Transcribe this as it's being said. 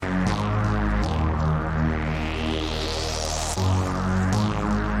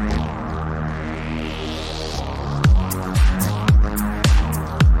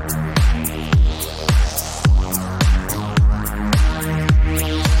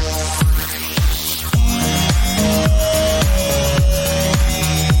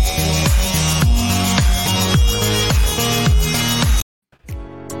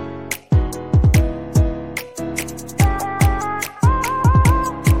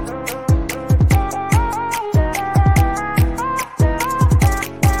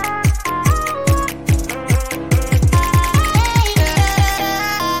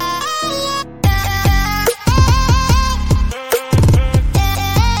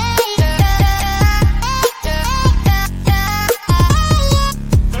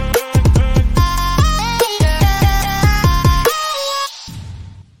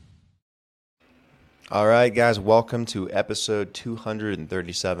right, guys, welcome to episode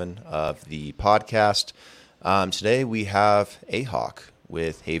 237 of the podcast. Today we have Ahawk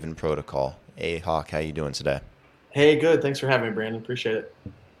with Haven Protocol. Ahawk, how you doing today? Hey, good. Thanks for having me, Brandon. Appreciate it.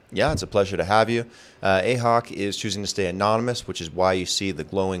 Yeah, it's a pleasure to have you. Ahawk is choosing to stay anonymous, which is why you see the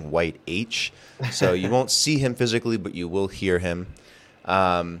glowing white H. So you won't see him physically, but you will hear him.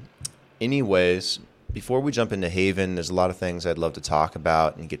 Um, Anyways, before we jump into Haven, there's a lot of things I'd love to talk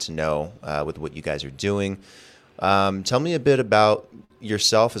about and get to know with what you guys are doing. Tell me a bit about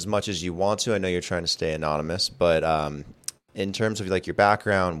yourself as much as you want to. I know you're trying to stay anonymous, but in terms of like your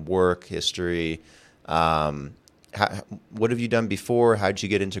background, work history, um, how, what have you done before? How did you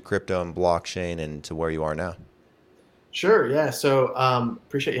get into crypto and blockchain and to where you are now? Sure. Yeah. So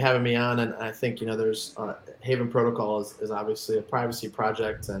appreciate you having me on. And I think, there's Haven Protocol is obviously a privacy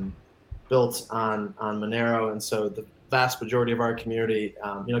project and built on Monero. And so the vast majority of our community,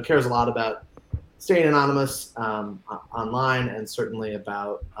 cares a lot about staying anonymous online and certainly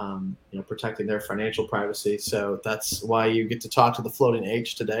about, protecting their financial privacy. So that's why you get to talk to the floating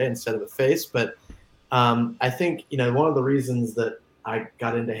H today instead of a face. But I think, one of the reasons that I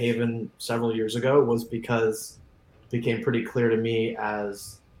got into Haven several years ago was because it became pretty clear to me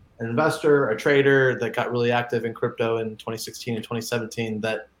as an investor, a trader that got really active in crypto in 2016 and 2017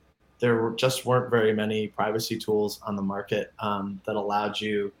 that just weren't very many privacy tools on the market that allowed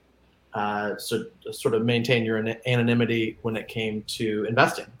you sort of maintain your anonymity when it came to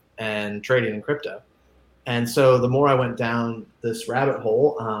investing and trading in crypto. And so the more I went down this rabbit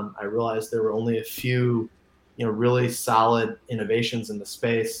hole, I realized there were only a few, really solid innovations in the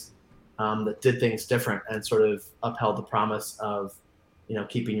space that did things different and sort of upheld the promise of,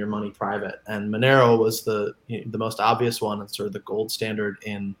 keeping your money private. And Monero was the most obvious one and sort of the gold standard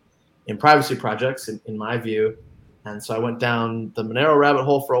in privacy projects, in my view. And so I went down the Monero rabbit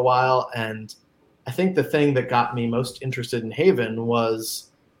hole for a while. And I think the thing that got me most interested in Haven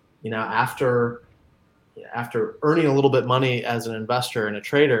was, after earning a little bit money as an investor and a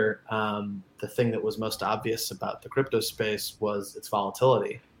trader, the thing that was most obvious about the crypto space was its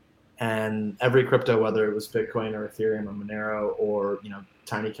volatility. And every crypto, whether it was Bitcoin or Ethereum or Monero or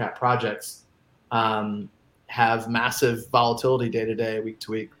tiny cap projects, have massive volatility day to day, week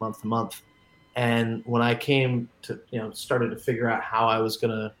to week, month to month. And when I came to started to figure out how I was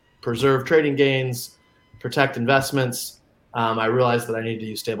going to preserve trading gains, protect investments, I realized that I needed to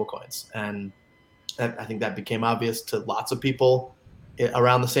use stablecoins. And I think that became obvious to lots of people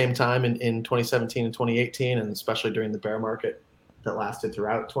around the same time in 2017 and 2018, and especially during the bear market that lasted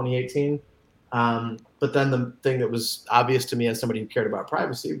throughout 2018. But then the thing that was obvious to me as somebody who cared about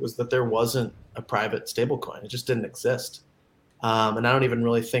privacy was that there wasn't a private stablecoin. It just didn't exist. And I don't even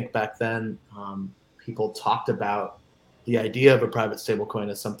really think back then people talked about the idea of a private stablecoin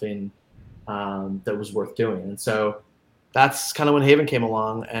as something that was worth doing. And so that's kind of when Haven came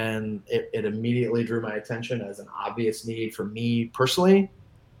along, and it immediately drew my attention as an obvious need for me personally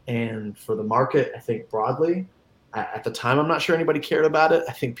and for the market, I think broadly. At the time, I'm not sure anybody cared about it.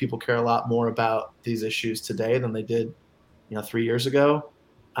 I think people care a lot more about these issues today than they did, 3 years ago.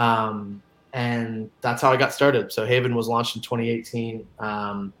 And that's how I got started. So Haven was launched in 2018.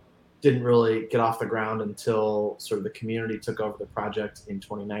 Didn't really get off the ground until sort of the community took over the project in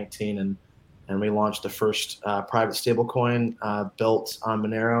 2019, and we launched the first private stablecoin built on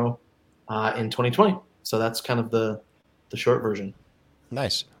Monero in 2020. So that's kind of the short version.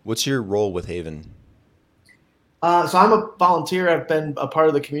 Nice. What's your role with Haven? So I'm a volunteer. I've been a part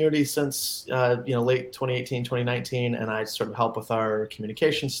of the community since late 2018, 2019, and I sort of help with our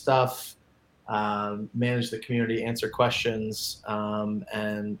communication stuff, manage the community, answer questions,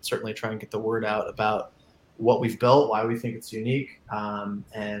 and certainly try and get the word out about what we've built, why we think it's unique,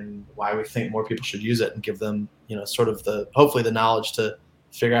 and why we think more people should use it, and give them sort of hopefully the knowledge to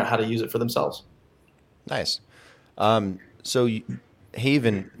figure out how to use it for themselves. Nice. So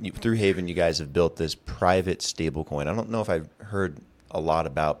through Haven, you guys have built this private stablecoin. I don't know if I've heard a lot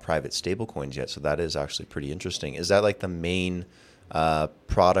about private stablecoins yet, so that is actually pretty interesting. Is that like the main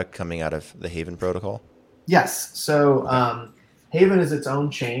product coming out of the Haven protocol? Yes. So Haven is its own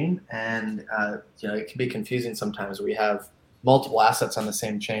chain, and it can be confusing sometimes. We have multiple assets on the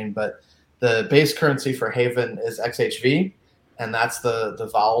same chain, but the base currency for Haven is XHV, and that's the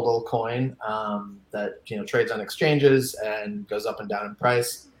volatile coin that trades on exchanges and goes up and down in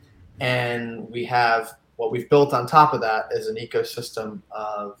price. And we have what we've built on top of that is an ecosystem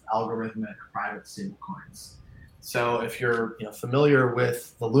of algorithmic private stablecoins. So if you're familiar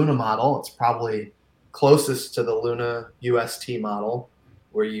with the Luna model, it's probably closest to the Luna UST model,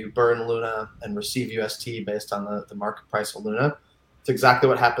 where you burn Luna and receive UST based on the market price of Luna. It's exactly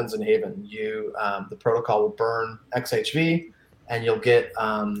what happens in Haven. The protocol will burn XHV, and you'll get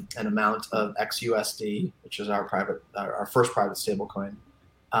an amount of XUSD, which is our first private stablecoin,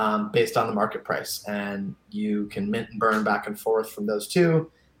 based on the market price. And you can mint and burn back and forth from those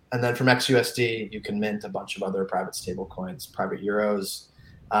two. And then from XUSD, you can mint a bunch of other private stablecoins, private euros,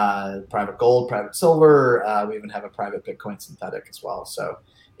 private gold, private silver. We even have a private Bitcoin synthetic as well. So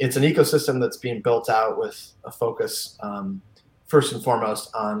it's an ecosystem that's being built out with a focus, first and foremost,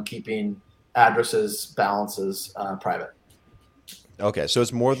 on keeping addresses, balances private. Okay, so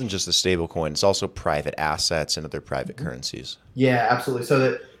it's more than just the stable coin. It's also private assets and other private currencies. Yeah, absolutely. So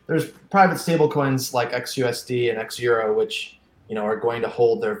that there's private stable coins like XUSD and XEuro, which are going to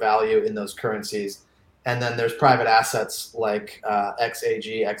hold their value in those currencies. And then there's private assets like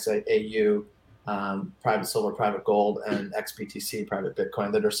XAG, XAU, private silver, private gold, and XBTC, private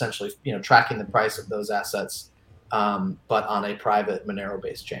Bitcoin, that are essentially tracking the price of those assets, but on a private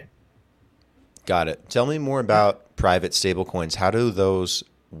Monero-based chain. Got it. Tell me more about private stablecoins. How do those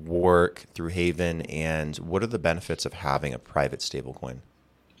work through Haven, and what are the benefits of having a private stablecoin?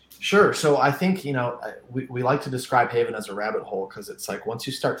 Sure. So I think, we like to describe Haven as a rabbit hole, because it's like once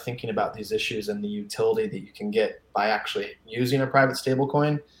you start thinking about these issues and the utility that you can get by actually using a private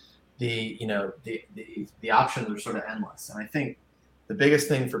stablecoin, the options are sort of endless. And I think the biggest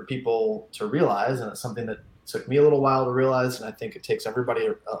thing for people to realize, and it's something that took me a little while to realize, and I think it takes everybody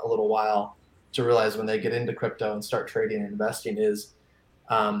a little while to realize when they get into crypto and start trading and investing, is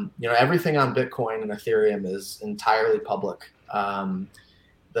everything on Bitcoin and Ethereum is entirely public.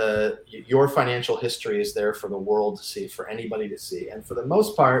 Your financial history is there for the world to see, for anybody to see, and for the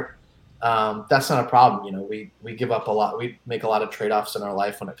most part, that's not a problem. We give up a lot. We make a lot of trade-offs in our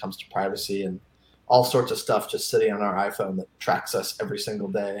life when it comes to privacy and all sorts of stuff just sitting on our iPhone that tracks us every single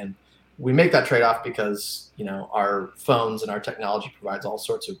day. And we make that trade-off because our phones and our technology provides all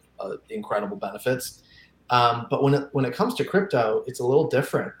sorts of incredible benefits. But when it comes to crypto, it's a little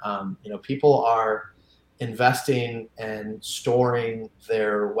different. People are investing and storing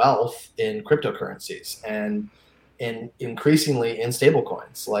their wealth in cryptocurrencies and increasingly in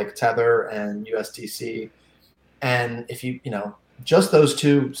stablecoins like Tether and USDC. And if just those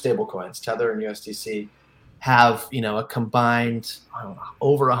two stablecoins, Tether and USDC, have a combined, I don't know,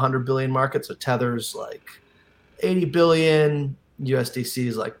 over 100 billion market. So Tether's like 80 billion, USDC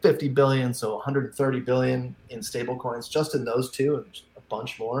is like 50 billion, so 130 billion in stablecoins just in those two, and a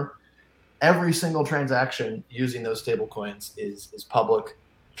bunch more. Every single transaction using those stablecoins is public,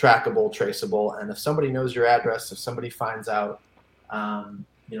 trackable, traceable, and if somebody knows your address, if somebody finds out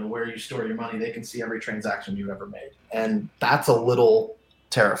where you store your money, they can see every transaction you've ever made, and that's a little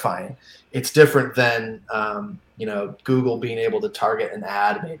terrifying. It's different than Google being able to target an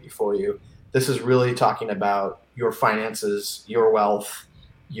ad maybe for you. This is really talking about your finances, your wealth,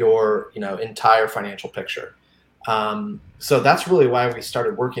 your entire financial picture. So that's really why we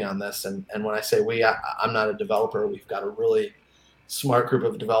started working on this. And when I say I'm not a developer. We've got a really smart group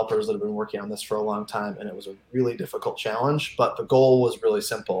of developers that have been working on this for a long time, and it was a really difficult challenge. But the goal was really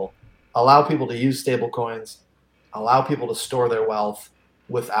simple: allow people to use stablecoins, allow people to store their wealth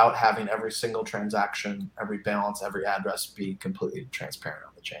without having every single transaction, every balance, every address be completely transparent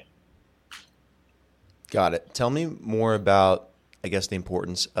on the chain. Got it. Tell me more about, I guess, the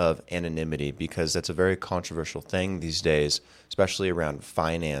importance of anonymity, because that's a very controversial thing these days, especially around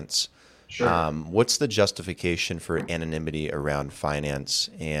finance. Sure. What's the justification for anonymity around finance,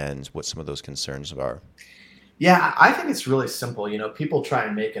 and what some of those concerns are? Yeah, I think it's really simple. People try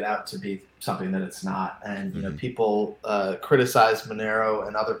and make it out to be something that it's not. And, people criticize Monero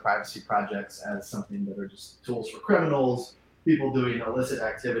and other privacy projects as something that are just tools for criminals, people doing illicit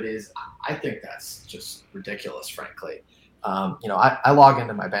activities. I think that's just ridiculous, frankly. I log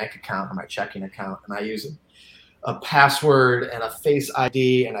into my bank account or my checking account, and I use a password and a Face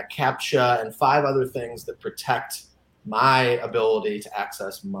ID and a CAPTCHA and 5 other things that protect my ability to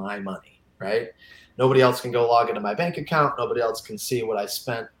access my money, right? Nobody else can go log into my bank account. Nobody else can see what I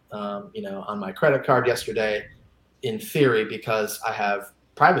spent, on my credit card yesterday, in theory, because I have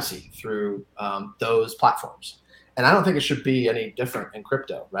privacy through those platforms. And I don't think it should be any different in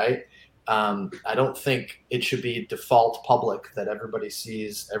crypto, right? I don't think it should be default public that everybody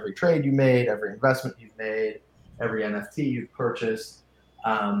sees every trade you made, every investment you've made, every NFT you've purchased.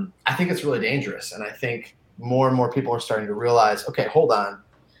 I think it's really dangerous. And I think more and more people are starting to realize, okay, hold on.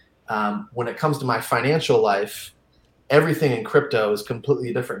 When it comes to my financial life, everything in crypto is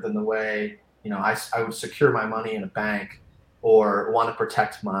completely different than the way, I would secure my money in a bank or want to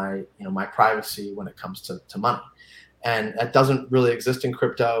protect my, my privacy when it comes to money. And that doesn't really exist in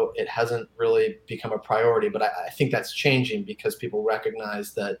crypto. It hasn't really become a priority, but I think that's changing because people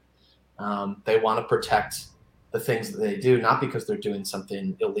recognize that they want to protect the things that they do, not because they're doing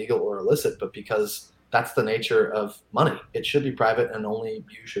something illegal or illicit, but because that's the nature of money. It should be private and only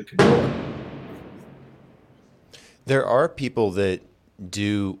you should control it. There are people that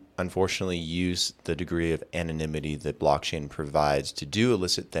do unfortunately use the degree of anonymity that blockchain provides to do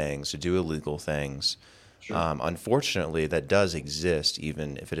illicit things, to do illegal things. Sure. Unfortunately, that does exist,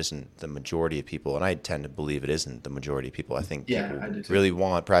 even if it isn't the majority of people. And I tend to believe it isn't the majority of people. I think people really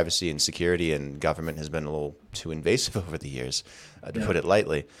want privacy and security, and government has been a little too invasive over the years, to put it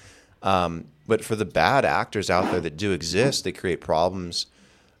lightly. But for the bad actors out there that do exist, that create problems,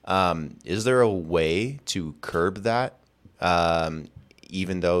 is there a way to curb that?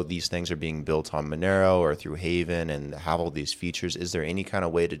 Even though these things are being built on Monero or through Haven and have all these features, is there any kind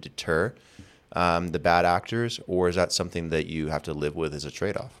of way to deter the bad actors, or is that something that you have to live with as a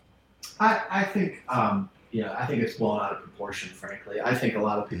trade-off? I think I think it's blown out of proportion, frankly. I think a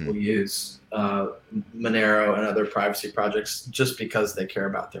lot of people use Monero and other privacy projects just because they care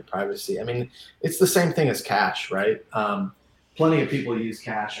about their privacy. I mean, it's the same thing as Cash, right? Plenty of people use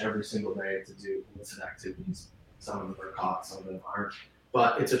Cash every single day to do illicit activities. Some of them are caught, some of them aren't.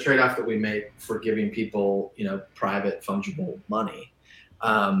 But it's a trade-off that we make for giving people, private fungible money.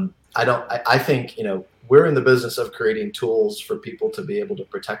 I think, we're in the business of creating tools for people to be able to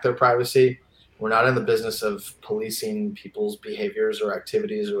protect their privacy. We're not in the business of policing people's behaviors or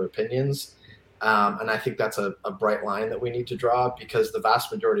activities or opinions. And I think that's a bright line that we need to draw, because the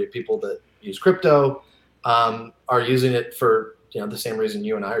vast majority of people that use crypto are using it for, the same reason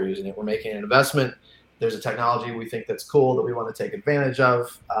you and I are using it. We're making an investment. There's a technology we think that's cool that we want to take advantage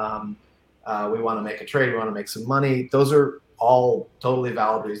of. We want to make a trade. We want to make some money. Those are all totally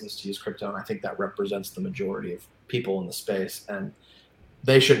valid reasons to use crypto, and I think that represents the majority of people in the space. And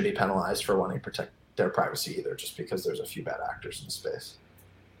they shouldn't be penalized for wanting to protect their privacy either, just because there's a few bad actors in the space.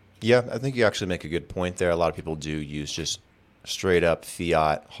 Yeah, I think you actually make a good point there. A lot of people do use just straight up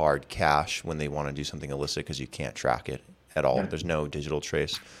fiat hard cash when they want to do something illicit, because you can't track it at all. Yeah. There's no digital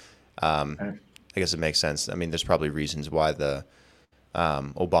trace. Right. I guess it makes sense. I mean, there's probably reasons why the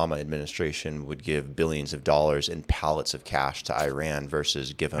Obama administration would give billions of dollars in pallets of cash to Iran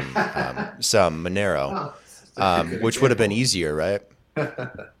versus give them some Monero, which would have been easier, right?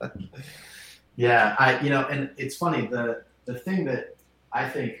 Yeah, and it's funny, the thing that I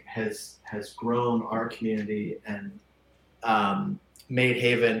think has grown our community and made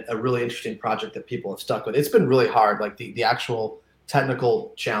Haven a really interesting project that people have stuck with. It's been really hard. Like the actual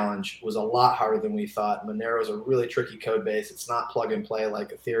technical challenge was a lot harder than we thought. Monero is a really tricky code base. It's not plug and play like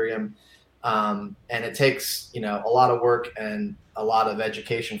Ethereum. And it takes, a lot of work and a lot of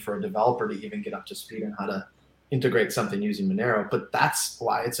education for a developer to even get up to speed on how to integrate something using Monero. But that's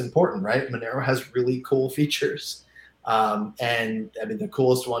why it's important, right? Monero has really cool features. And I mean, the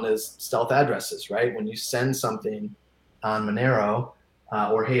coolest one is stealth addresses, right? When you send something on Monero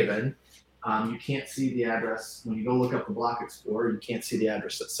or Haven, you can't see the address. When you go look up the block explorer, you can't see the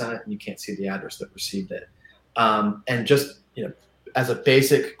address that sent it, and you can't see the address that received it. And just, as a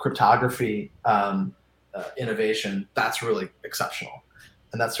basic cryptography innovation, that's really exceptional.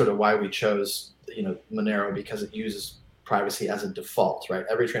 And that's sort of why we chose, Monero, because it uses privacy as a default, right?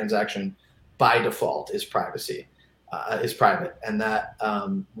 Every transaction by default is private. And that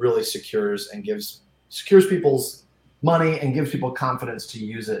really secures people's money and gives people confidence to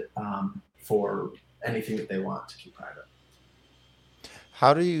use it for anything that they want to keep private.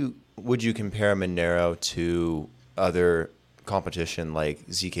 Would you compare Monero to other competition like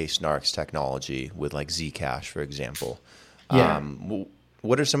ZK Snark's technology with like Zcash, for example? Yeah.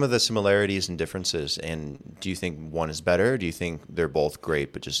 What are some of the similarities and differences? And do you think one is better? Or do you think they're both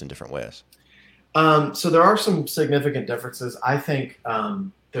great, but just in different ways? So there are some significant differences. I think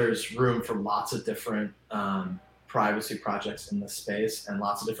there's room for lots of different privacy projects in this space and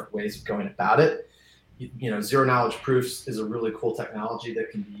lots of different ways of going about it. Zero knowledge proofs is a really cool technology that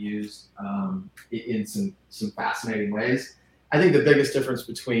can be used in some fascinating ways. I think the biggest difference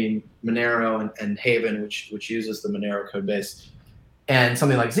between Monero and Haven, which uses the Monero code base, and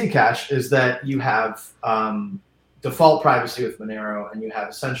something like Zcash is that you have default privacy with Monero, and you have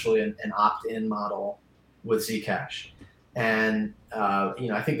essentially an opt-in model with Zcash. And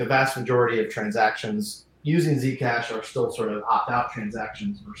I think the vast majority of transactions using Zcash are still sort of opt-out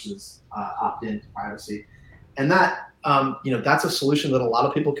transactions versus opt-in to privacy. And that, that's a solution that a lot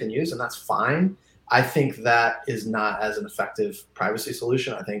of people can use, and that's fine. I think that is not as an effective privacy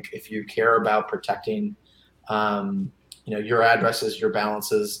solution. I think if you care about protecting, your addresses, your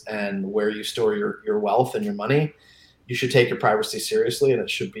balances, and where you store your wealth and your money, you should take your privacy seriously, and it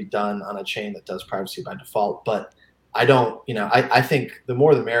should be done on a chain that does privacy by default. But I don't, I think the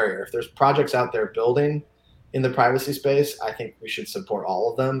more the merrier. If there's projects out there building in the privacy space, I think we should support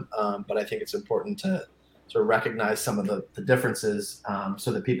all of them. But I think it's important to sort of recognize some of the differences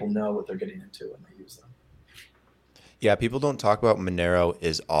so that people know what they're getting into when they use them. Yeah, people don't talk about Monero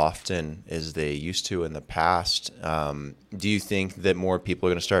as often as they used to in the past. Do you think that more people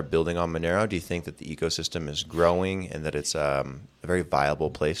are going to start building on Monero? Do you think that the ecosystem is growing and that it's a very viable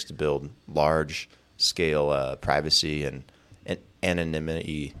place to build large-scale privacy and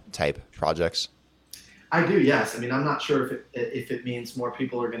anonymity type projects? I do, yes. I mean, I'm not sure if it means more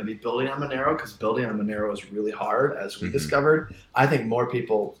people are going to be building on Monero, because building on Monero is really hard, as we discovered. I think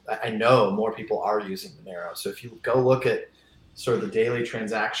I know more people are using Monero. So if you go look at sort of the daily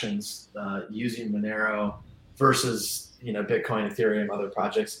transactions using Monero versus Bitcoin, Ethereum, other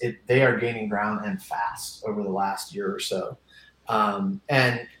projects, they are gaining ground and fast over the last year or so. And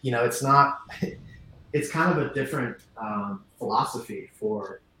it's not. It's kind of a different philosophy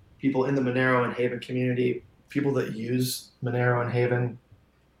for people in the Monero and Haven community, people that use Monero and Haven.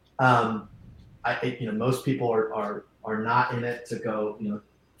 Most people are not in it to go,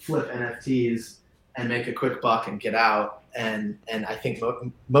 flip NFTs and make a quick buck and get out. And I think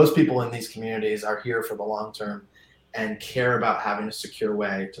most people in these communities are here for the long term and care about having a secure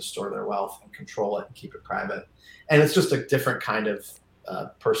way to store their wealth and control it and keep it private. And it's just a different kind of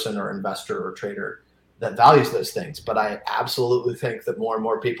person or investor or trader that values those things. But I absolutely think that more and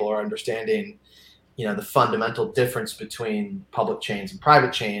more people are understanding, the fundamental difference between public chains and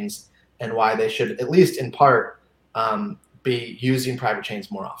private chains, and why they should, at least in part, be using private chains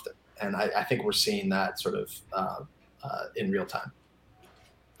more often. And I think we're seeing that sort of in real time.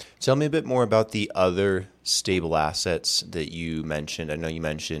 Tell me a bit more about the other stable assets that you mentioned. I know you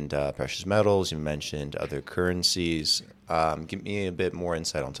mentioned precious metals, you mentioned other currencies. Give me a bit more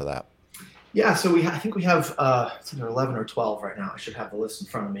insight onto that. Yeah, so I think we have it's either 11 or 12 right now. I should have the list in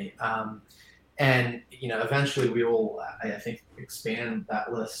front of me. And eventually we will, I think, expand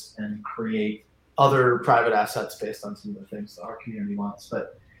that list and create other private assets based on some of the things that our community wants.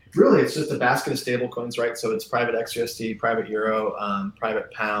 But really, it's just a basket of stable coins, right? So it's private XUSD, private Euro,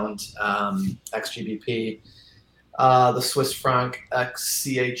 private Pound, XGBP, the Swiss franc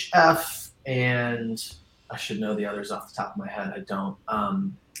XCHF, and I should know the others off the top of my head. I don't.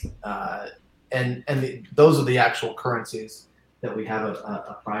 Those are the actual currencies that we have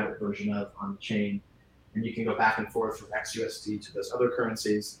a private version of on the chain, and you can go back and forth from XUSD to those other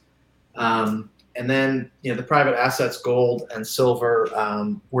currencies. And then the private assets, gold and silver,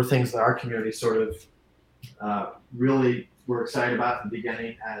 were things that our community sort of really were excited about in the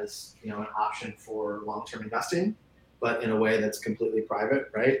beginning as an option for long-term investing, but in a way that's completely private,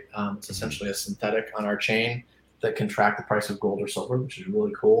 right? It's essentially a synthetic on our chain that can track the price of gold or silver, which is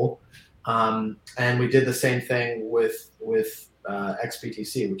really cool. And we did the same thing with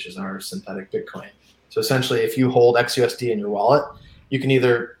XBTC, which is our synthetic Bitcoin. So essentially, if you hold XUSD in your wallet, you can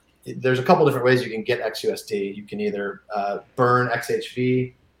there's a couple different ways you can get XUSD. You can either burn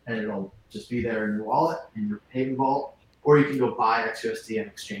XHV and it'll just be there in your wallet, in your Haven vault, or you can go buy XUSD in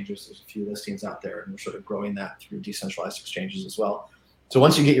exchanges. There's a few listings out there, and we're sort of growing that through decentralized exchanges as well. So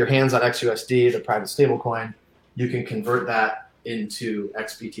once you get your hands on XUSD, the private stablecoin, you can convert that into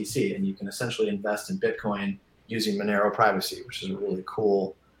XBTC, and you can essentially invest in Bitcoin using Monero privacy, which is a really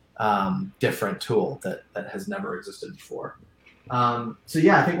cool, different tool that has never existed before. So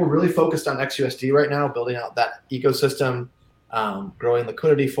yeah, I think we're really focused on XUSD right now, building out that ecosystem, growing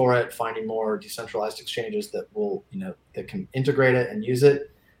liquidity for it, finding more decentralized exchanges that will, that can integrate it and use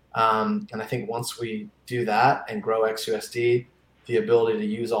it. And I think once we do that and grow XUSD, the ability to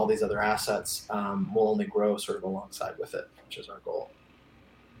use all these other assets will only grow sort of alongside with it, which is our goal.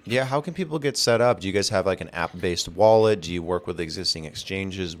 Yeah, how can people get set up? Do you guys have like an app-based wallet? Do you work with existing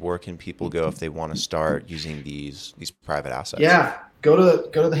exchanges? Where can people go if they want to start using these private assets? Yeah, go to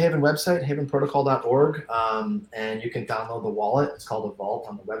the Haven website, havenprotocol.org, and you can download the wallet. It's called a Vault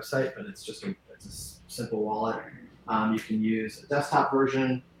on the website, but it's a simple wallet. You can use a desktop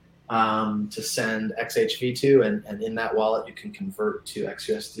version to send XHV to, and in that wallet you can convert to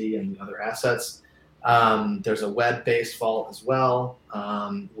XUSD and the other assets. There's a web-based vault as well.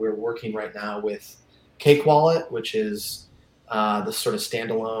 We're working right now with Cake Wallet, which is the sort of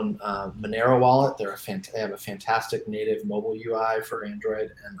standalone Monero wallet. They have a fantastic native mobile UI for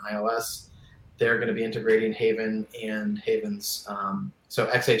Android and iOS. They're going to be integrating Haven and Haven's so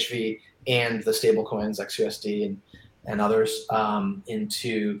XHV and the stablecoins XUSD and others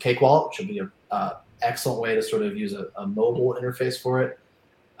into Cake Wallet, which will be an excellent way to sort of use a mobile interface for it.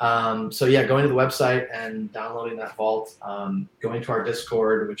 So yeah, going to the website and downloading that vault, going to our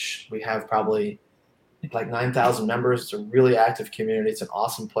Discord, which we have probably like 9,000 members. It's a really active community. It's an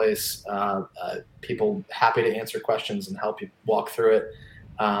awesome place. People happy to answer questions and help you walk through it.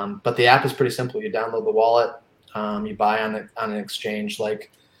 But the app is pretty simple. You download the wallet, you buy on an exchange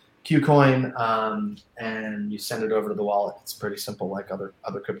like KuCoin, and you send it over to the wallet. It's pretty simple, like other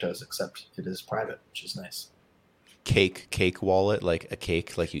cryptos, except it is private, which is nice. Cake wallet, like a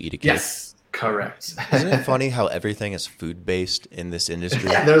cake, like you eat a cake. Yes, correct. Isn't it funny how everything is food based in this industry?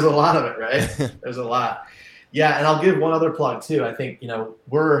 Yeah, there's a lot of it, right? There's a lot. Yeah, and I'll give one other plug too. I think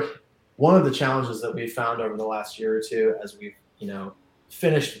we're one of the challenges that we've found over the last year or two as we've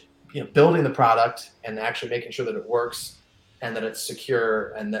finished building the product and actually making sure that it works and that it's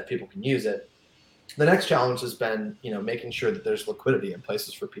secure and that people can use it. The next challenge has been making sure that there's liquidity in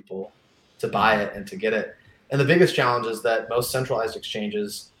places for people to buy it and to get it. And the biggest challenge is that most centralized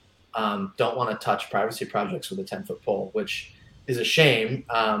exchanges don't want to touch privacy projects with a 10-foot pole, which is a shame.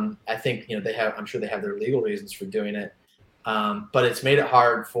 I think I'm sure they have their legal reasons for doing it, but it's made it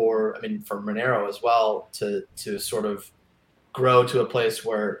hard for Monero as well to sort of grow to a place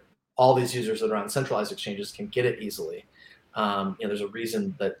where all these users that are on centralized exchanges can get it easily. There's a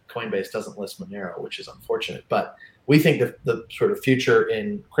reason that Coinbase doesn't list Monero, which is unfortunate. But we think that the sort of future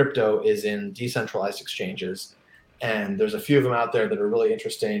in crypto is in decentralized exchanges, and there's a few of them out there that are really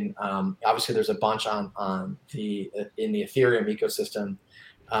interesting. Obviously, there's a bunch in the Ethereum ecosystem.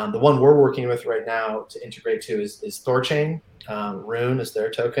 The one we're working with right now to integrate to is Thorchain. Rune is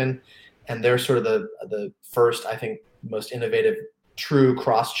their token, and they're sort of the first, I think, most innovative true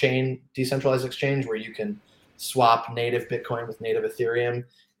cross-chain decentralized exchange where you can swap native Bitcoin with native Ethereum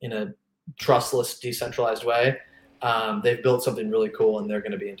in a trustless, decentralized way. They've built something really cool, and they're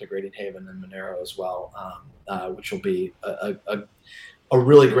going to be integrating Haven and Monero as well, which will be a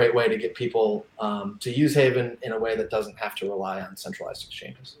really great way to get people to use Haven in a way that doesn't have to rely on centralized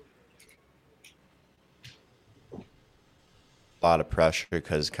exchanges. A lot of pressure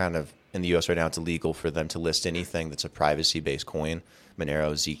because kind of in the US right now, it's illegal for them to list anything that's a privacy-based coin,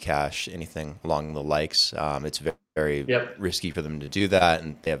 Monero, Zcash, anything along the likes. It's very risky for them to do that,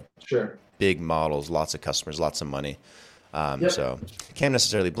 and they have big models, lots of customers, lots of money. So can't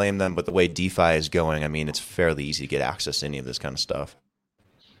necessarily blame them, but the way DeFi is going, it's fairly easy to get access to any of this kind of stuff.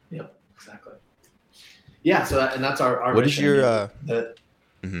 Yep, exactly. Yeah, so that's our what mission. Is your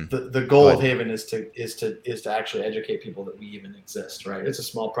the goal of Haven is to actually educate people that we even exist, right? It's a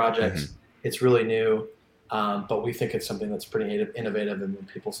small project. It's really new, but we think it's something that's pretty innovative, and when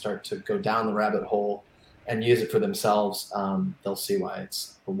people start to go down the rabbit hole and use it for themselves, they'll see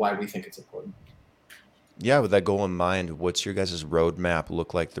why we think it's important. Yeah, with that goal in mind, what's your guys' roadmap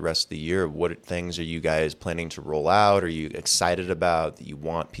look like the rest of the year? What things are you guys planning to roll out? Are you excited about that you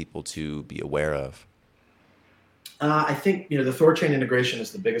want people to be aware of? I think the Thorchain integration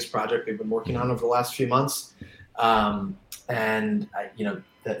is the biggest project we've been working on over the last few months, and that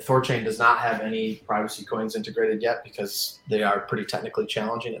Thorchain does not have any privacy coins integrated yet because they are pretty technically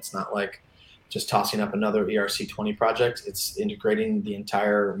challenging. It's not like just tossing up another ERC20 project. It's integrating the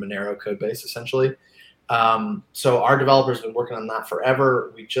entire Monero code base essentially. So our developers have been working on that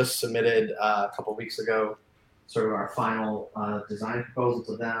forever. We just submitted a couple of weeks ago sort of our final design proposal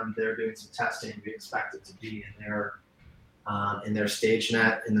to them. They're doing some testing. We expect it to be in their stage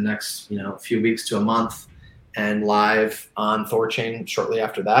net in the next few weeks to a month, and live on Thorchain shortly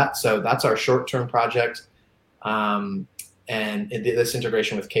after that. So that's our short-term project. And this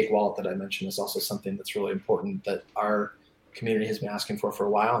integration with Cake Wallet that I mentioned is also something that's really important that our community has been asking for a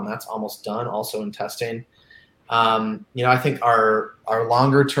while, and that's almost done, also in testing. I think our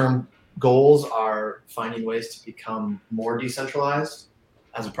longer-term goals are finding ways to become more decentralized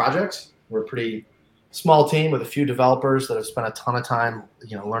as a project. We're a pretty small team with a few developers that have spent a ton of time,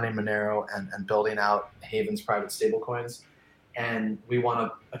 learning Monero and building out Haven's private stablecoins. And we want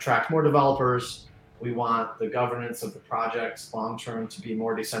to attract more developers. We want the governance of the project long-term to be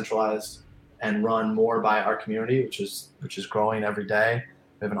more decentralized and run more by our community, which is growing every day.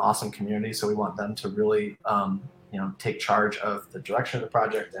 We have an awesome community, so we want them to really, take charge of the direction of the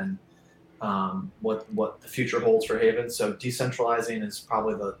project and what the future holds for Haven. So decentralizing is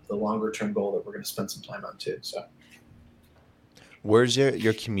probably the longer term goal that we're going to spend some time on too. So where's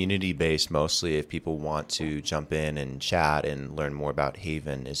your community base mostly if people want to jump in and chat and learn more about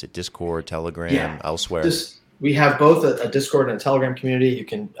Haven? Is it Discord, Telegram, elsewhere? We have both a Discord and a Telegram community. You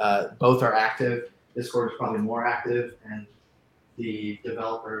can both are active. Discord is probably more active, and the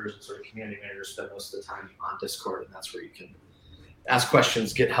developers and sort of community managers spend most of the time on Discord, and that's where you can ask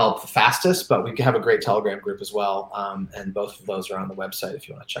questions, get help the fastest, but we have a great Telegram group as well. And both of those are on the website if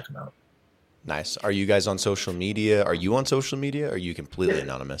you want to check them out. Nice. Are you guys on social media? Are you on social media? Or are you completely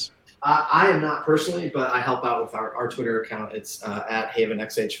anonymous? I am not personally, but I help out with our Twitter account. It's at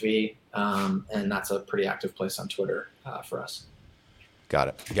HavenXHV, and that's a pretty active place on Twitter for us. Got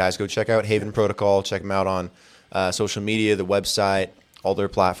it. Guys, go check out Haven Protocol. Check them out on social media, the website, all their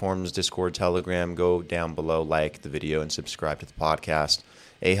platforms, Discord, Telegram. Go down below, like the video, and subscribe to the podcast.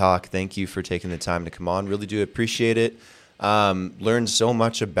 Ahawk, thank you for taking the time to come on. Really do appreciate it. Learned so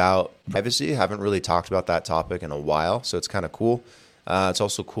much about privacy. Haven't really talked about that topic in a while, so it's kind of cool. It's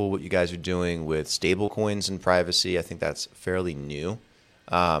also cool what you guys are doing with stable coins and privacy. I think that's fairly new.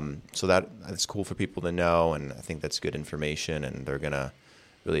 So that's cool for people to know, and I think that's good information, and they're going to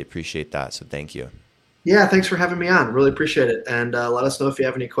really appreciate that. So thank you. Yeah, thanks for having me on. Really appreciate it. And let us know if you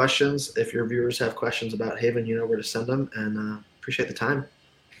have any questions. If your viewers have questions about Haven, you know where to send them, and appreciate the time.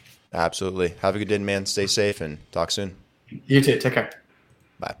 Absolutely. Have a good day, man. Stay safe, and talk soon. You too. Take care.